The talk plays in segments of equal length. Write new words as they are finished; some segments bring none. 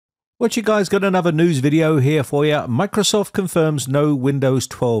What you guys, got another news video here for you. Microsoft confirms no Windows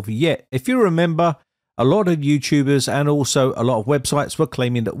 12 yet. If you remember, a lot of YouTubers and also a lot of websites were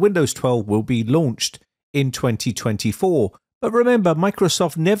claiming that Windows 12 will be launched in 2024. But remember,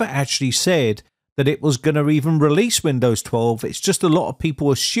 Microsoft never actually said that it was going to even release Windows 12. It's just a lot of people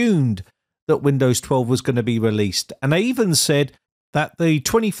assumed that Windows 12 was going to be released. And they even said that the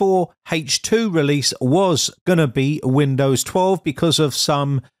 24H2 release was going to be Windows 12 because of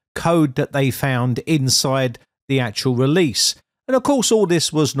some code that they found inside the actual release. And of course, all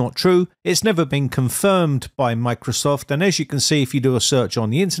this was not true. It's never been confirmed by Microsoft. And as you can see, if you do a search on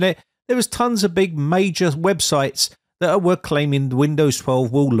the internet, there was tons of big major websites that were claiming Windows 12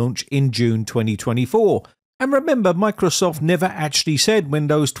 will launch in June 2024. And remember, Microsoft never actually said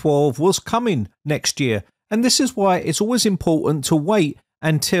Windows 12 was coming next year. And this is why it's always important to wait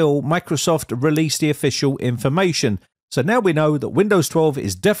until Microsoft release the official information. So now we know that Windows 12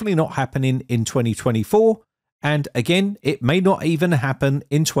 is definitely not happening in 2024. And again, it may not even happen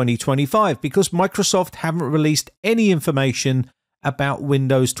in 2025 because Microsoft haven't released any information about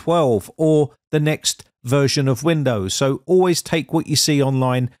Windows 12 or the next version of Windows. So always take what you see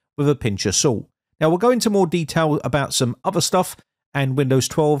online with a pinch of salt. Now we'll go into more detail about some other stuff and Windows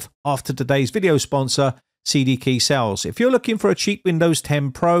 12 after today's video sponsor, CD Key Sales. If you're looking for a cheap Windows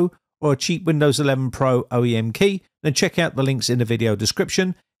 10 Pro or a cheap Windows 11 Pro OEM key, then check out the links in the video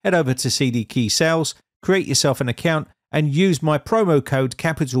description. Head over to CD Key Sales, create yourself an account and use my promo code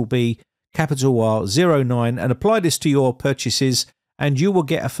capital B, capital R 09 and apply this to your purchases and you will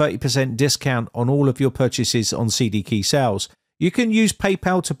get a 30% discount on all of your purchases on CD Key Sales. You can use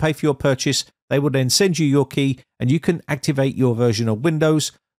PayPal to pay for your purchase. They will then send you your key and you can activate your version of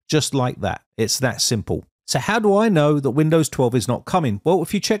Windows just like that. It's that simple. So how do I know that Windows 12 is not coming? Well,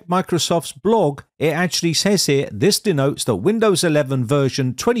 if you check Microsoft's blog, it actually says here, this denotes that Windows 11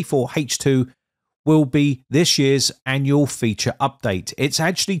 version 24H2 will be this year's annual feature update. It's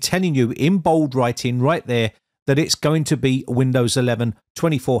actually telling you in bold writing right there that it's going to be Windows 11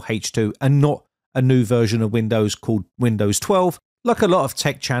 24H2 and not a new version of Windows called Windows 12, like a lot of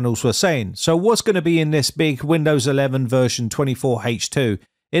tech channels were saying. So what's going to be in this big Windows 11 version 24H2?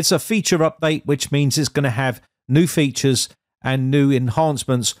 It's a feature update, which means it's going to have new features and new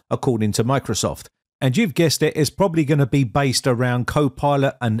enhancements according to Microsoft. And you've guessed it, it's probably going to be based around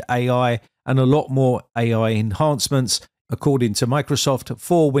Copilot and AI and a lot more AI enhancements according to Microsoft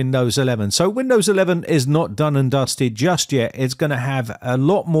for Windows 11. So Windows 11 is not done and dusted just yet. It's going to have a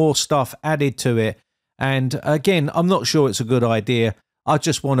lot more stuff added to it. And again, I'm not sure it's a good idea. I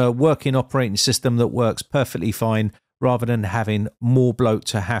just want a working operating system that works perfectly fine rather than having more bloat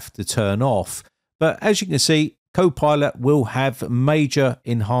to have to turn off. But as you can see, Copilot will have major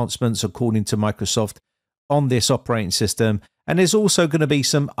enhancements according to Microsoft on this operating system. And there's also going to be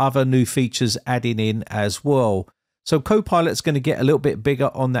some other new features added in as well. So Copilot's going to get a little bit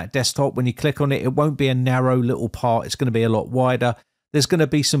bigger on that desktop. When you click on it, it won't be a narrow little part. It's going to be a lot wider. There's going to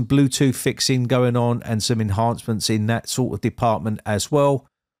be some Bluetooth fixing going on and some enhancements in that sort of department as well.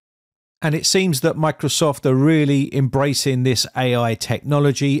 And it seems that Microsoft are really embracing this AI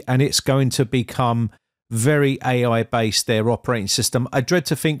technology and it's going to become very AI based, their operating system. I dread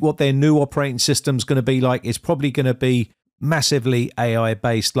to think what their new operating system is going to be like. It's probably going to be massively AI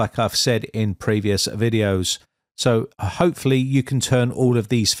based, like I've said in previous videos. So hopefully you can turn all of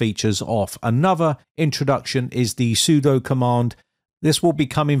these features off. Another introduction is the sudo command. This will be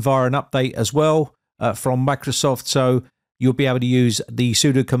coming via an update as well from Microsoft. So you'll be able to use the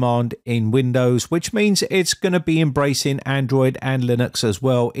sudo command in Windows, which means it's going to be embracing Android and Linux as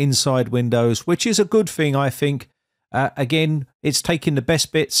well inside Windows, which is a good thing, I think. Again, it's taking the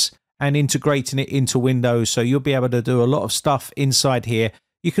best bits and integrating it into Windows. So you'll be able to do a lot of stuff inside here.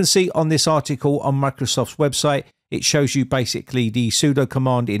 You can see on this article on Microsoft's website, it shows you basically the sudo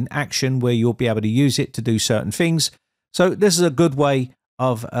command in action where you'll be able to use it to do certain things. So this is a good way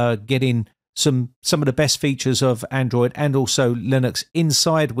of getting some of the best features of Android and also Linux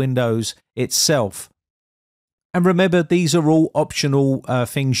inside Windows itself. And remember, these are all optional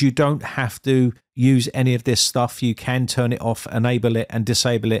things. You don't have to use any of this stuff. You can turn it off, enable it and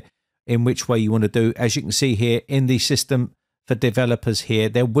disable it in which way you want to do. As you can see here in the system for developers here,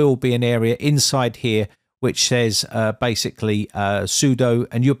 there will be an area inside here which says basically sudo,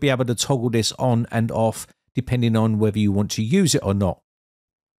 and you'll be able to toggle this on and off depending on whether you want to use it or not.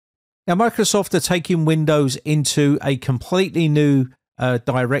 Now, Microsoft are taking Windows into a completely new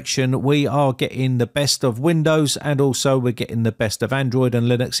direction. We are getting the best of Windows and also we're getting the best of Android and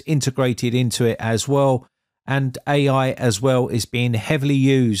Linux integrated into it as well. And AI as well is being heavily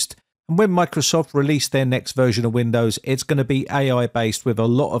used. And when Microsoft release their next version of Windows, it's going to be AI based with a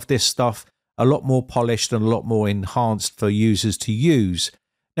lot of this stuff, a lot more polished and a lot more enhanced for users to use.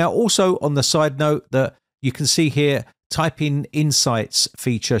 Now, also on the side note that you can see here, Typing Insights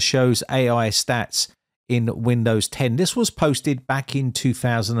feature shows AI stats in Windows 10. This was posted back in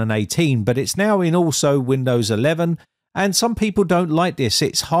 2018, but it's now in also Windows 11. And some people don't like this.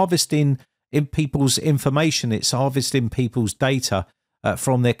 It's harvesting in people's information. It's harvesting people's data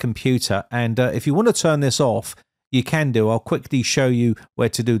from their computer. And if you want to turn this off, you can do. I'll quickly show you where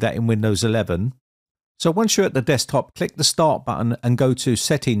to do that in Windows 11. So once you're at the desktop, click the Start button and go to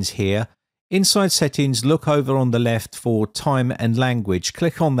Settings here. Inside Settings, look over on the left for Time and Language.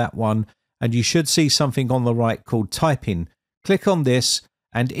 Click on that one and you should see something on the right called Typing. Click on this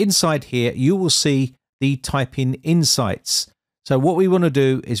and inside here you will see the Typing Insights. So what we want to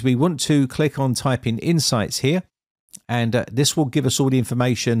do is we want to click on Typing Insights here, and this will give us all the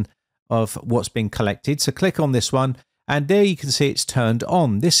information of what's been collected. So click on this one and there you can see it's turned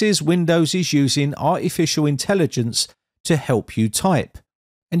on. This is Windows is using artificial intelligence to help you type.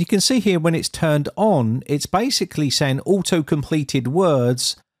 And you can see here when it's turned on, it's basically saying auto-completed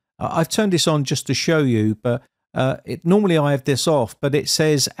words. I've turned this on just to show you, but normally I have this off, but it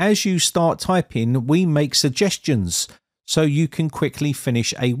says as you start typing, we make suggestions so you can quickly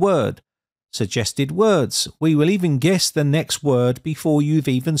finish a word. Suggested words. We will even guess the next word before you've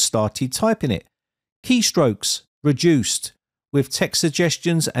even started typing it. Keystrokes reduced. With text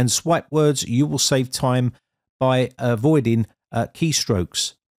suggestions and swipe words, you will save time by avoiding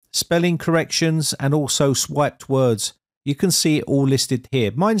keystrokes. Spelling corrections and also swiped words. You can see it all listed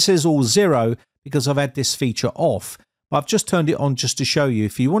here. Mine says all 0 because I've had this feature off. But I've just turned it on just to show you.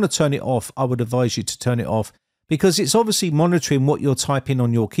 If you want to turn it off, I would advise you to turn it off because it's obviously monitoring what you're typing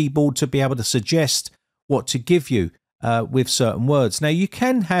on your keyboard to be able to suggest what to give you with certain words. Now, you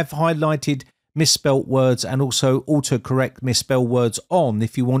can have highlighted misspelt words and also autocorrect misspelled words on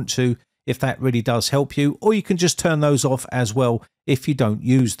if you want to, if that really does help you, or you can just turn those off as well if you don't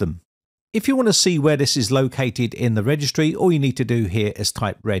use them. If you want to see where this is located in the registry, all you need to do here is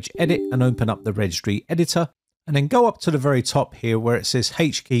type regedit and open up the registry editor, and then go up to the very top here where it says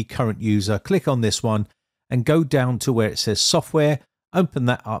HKey current user. Click on this one and go down to where it says software, open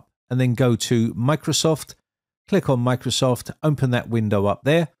that up, and then go to Microsoft. Click on Microsoft, open that window up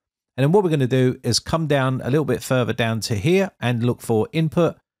there. And then what we're going to do is come down a little bit further down to here and look for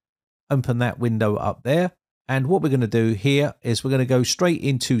input. Open that window up there. And what we're going to do here is we're going to go straight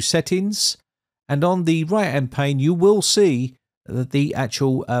into settings. And on the right hand pane, you will see the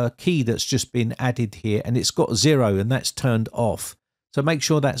actual key that's just been added here. And it's got 0 and that's turned off. So make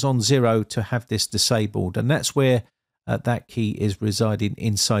sure that's on 0 to have this disabled. And that's where that key is residing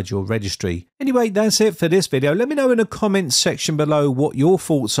inside your registry. Anyway, that's it for this video. Let me know in the comments section below what your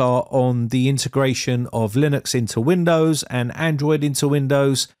thoughts are on the integration of Linux into Windows and Android into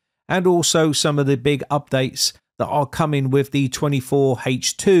Windows, and also some of the big updates that are coming with the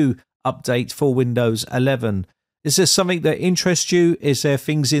 24H2 update for Windows 11. Is this something that interests you? Is there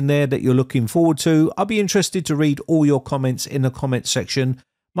things in there that you're looking forward to? I'll be interested to read all your comments in the comments section.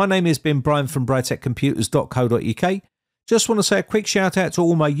 My name has been Brian from briteccomputers.co.uk. Just want to say a quick shout out to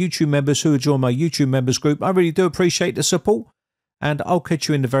all my YouTube members who have joined my YouTube members group. I really do appreciate the support, and I'll catch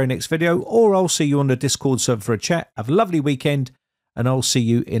you in the very next video, or I'll see you on the Discord server for a chat. Have a lovely weekend, and I'll see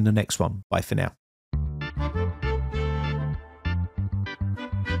you in the next one. Bye for now.